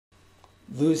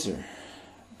Loser,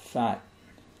 fat,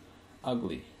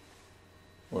 ugly,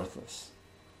 worthless.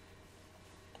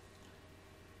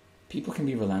 People can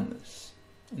be relentless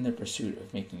in their pursuit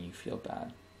of making you feel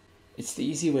bad. It's the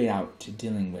easy way out to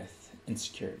dealing with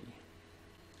insecurity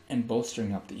and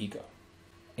bolstering up the ego.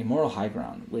 A moral high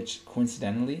ground which,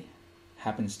 coincidentally,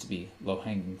 happens to be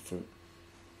low-hanging fruit.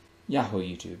 Yahoo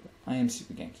YouTube, I am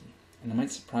Super Genki, and it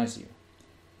might surprise you.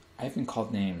 I have been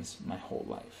called names my whole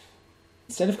life.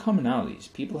 Instead of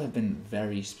commonalities, people have been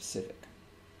very specific.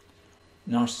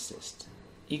 Narcissist,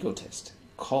 egotist,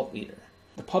 cult leader.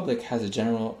 The public has a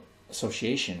general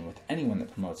association with anyone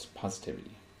that promotes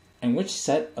positivity. And which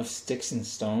set of sticks and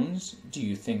stones do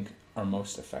you think are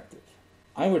most effective?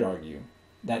 I would argue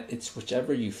that it's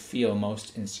whichever you feel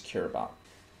most insecure about.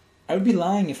 I would be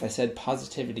lying if I said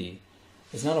positivity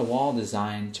is not a wall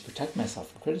designed to protect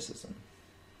myself from criticism.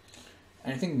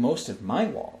 And I think most of my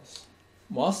walls,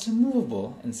 whilst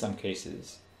immovable in some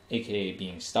cases, aka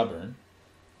being stubborn,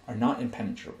 are not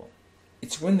impenetrable.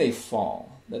 It's when they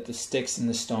fall that the sticks and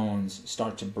the stones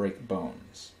start to break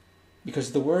bones.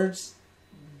 Because the words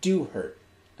do hurt,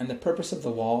 and the purpose of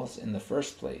the walls in the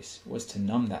first place was to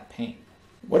numb that pain.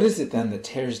 What is it then that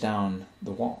tears down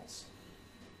the walls?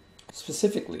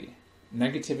 Specifically,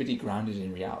 negativity grounded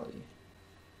in reality.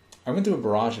 I went through a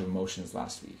barrage of emotions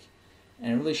last week,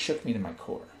 and it really shook me to my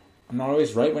core. I'm not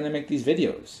always right when I make these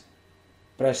videos,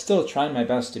 but I still try my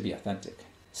best to be authentic.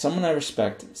 Someone I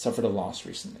respect suffered a loss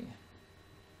recently,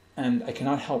 and I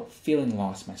cannot help feeling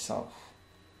lost myself.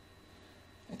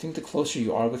 I think the closer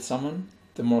you are with someone,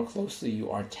 the more closely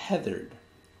you are tethered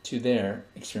to their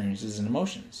experiences and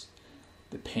emotions.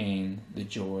 The pain, the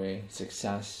joy,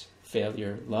 success,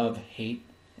 failure, love, hate,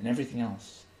 and everything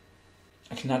else.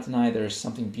 I cannot deny there is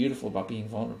something beautiful about being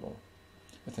vulnerable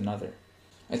with another.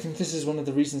 I think this is one of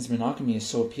the reasons monogamy is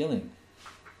so appealing.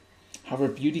 However,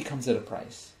 beauty comes at a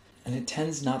price, and it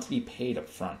tends not to be paid up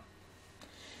front.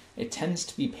 It tends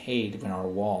to be paid when our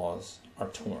walls are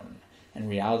torn, and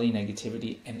reality,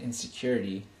 negativity, and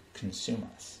insecurity consume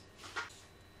us.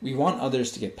 We want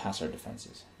others to get past our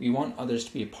defenses. We want others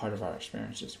to be a part of our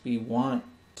experiences. We want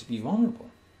to be vulnerable.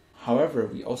 However,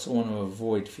 we also want to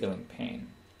avoid feeling pain.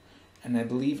 And I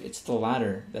believe it's the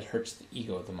latter that hurts the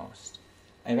ego the most.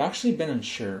 I've actually been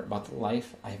unsure about the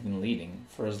life I've been leading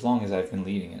for as long as I've been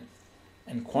leading it.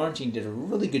 And quarantine did a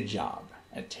really good job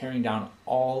at tearing down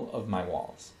all of my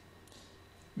walls,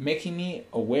 making me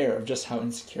aware of just how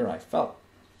insecure I felt.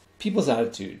 People's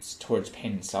attitudes towards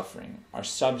pain and suffering are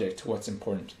subject to what's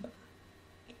important to them.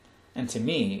 And to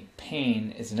me,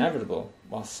 pain is inevitable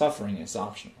while suffering is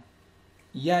optional.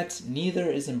 Yet, neither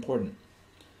is important.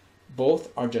 Both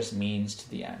are just means to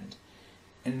the end.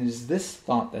 And it is this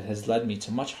thought that has led me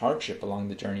to much hardship along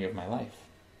the journey of my life.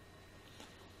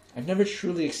 I've never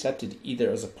truly accepted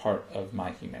either as a part of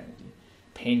my humanity.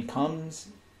 Pain comes,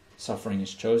 suffering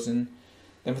is chosen,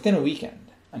 then within a weekend,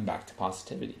 I'm back to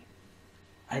positivity.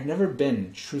 I've never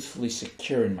been truthfully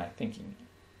secure in my thinking,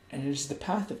 and it is the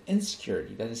path of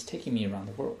insecurity that is taking me around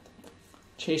the world,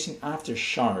 chasing after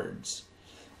shards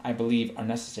I believe are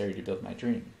necessary to build my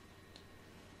dream.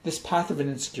 This path of an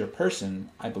insecure person,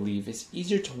 I believe, is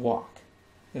easier to walk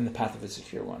than the path of a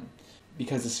secure one,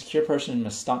 because a secure person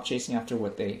must stop chasing after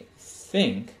what they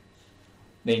think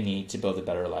they need to build a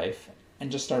better life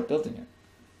and just start building it.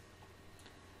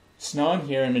 So now I'm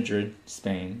here in Madrid,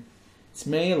 Spain. It's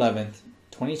May 11th,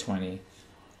 2020.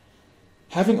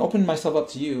 Having opened myself up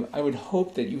to you, I would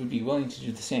hope that you would be willing to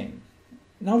do the same.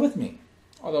 Not with me,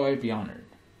 although I would be honored,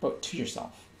 but to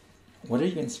yourself. What are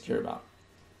you insecure about?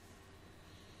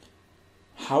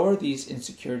 How are these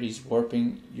insecurities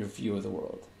warping your view of the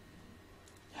world?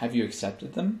 Have you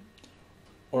accepted them?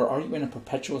 Or are you in a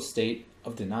perpetual state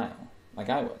of denial, like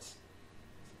I was?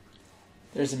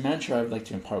 There's a mantra I would like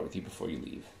to impart with you before you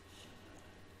leave.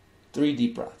 3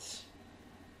 deep breaths.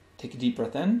 Take a deep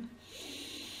breath in,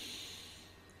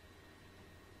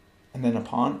 and then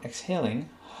upon exhaling,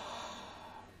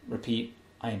 repeat,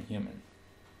 I am human.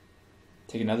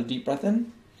 Take another deep breath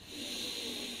in,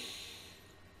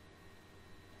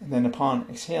 and then upon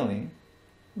exhaling,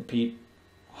 repeat,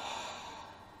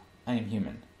 I am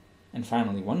human. And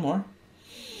finally, one more.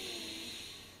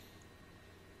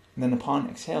 And then upon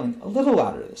exhaling, a little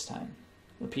louder this time,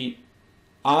 repeat,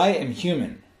 I am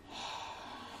human.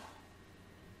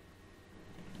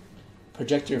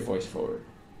 Project your voice forward.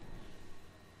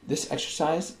 This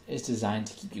exercise is designed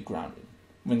to keep you grounded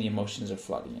when the emotions are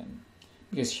flooding in,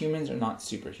 because humans are not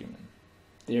superhuman.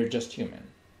 They are just human.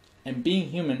 And being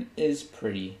human is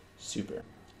pretty super.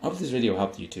 I hope this video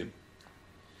helped YouTube.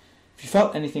 If you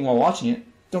felt anything while watching it,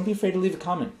 don't be afraid to leave a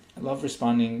comment. I love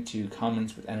responding to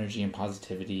comments with energy and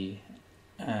positivity,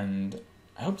 And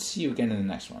I hope to see you again in the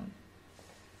next one.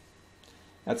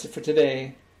 That's it for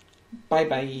today.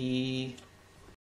 Bye-bye.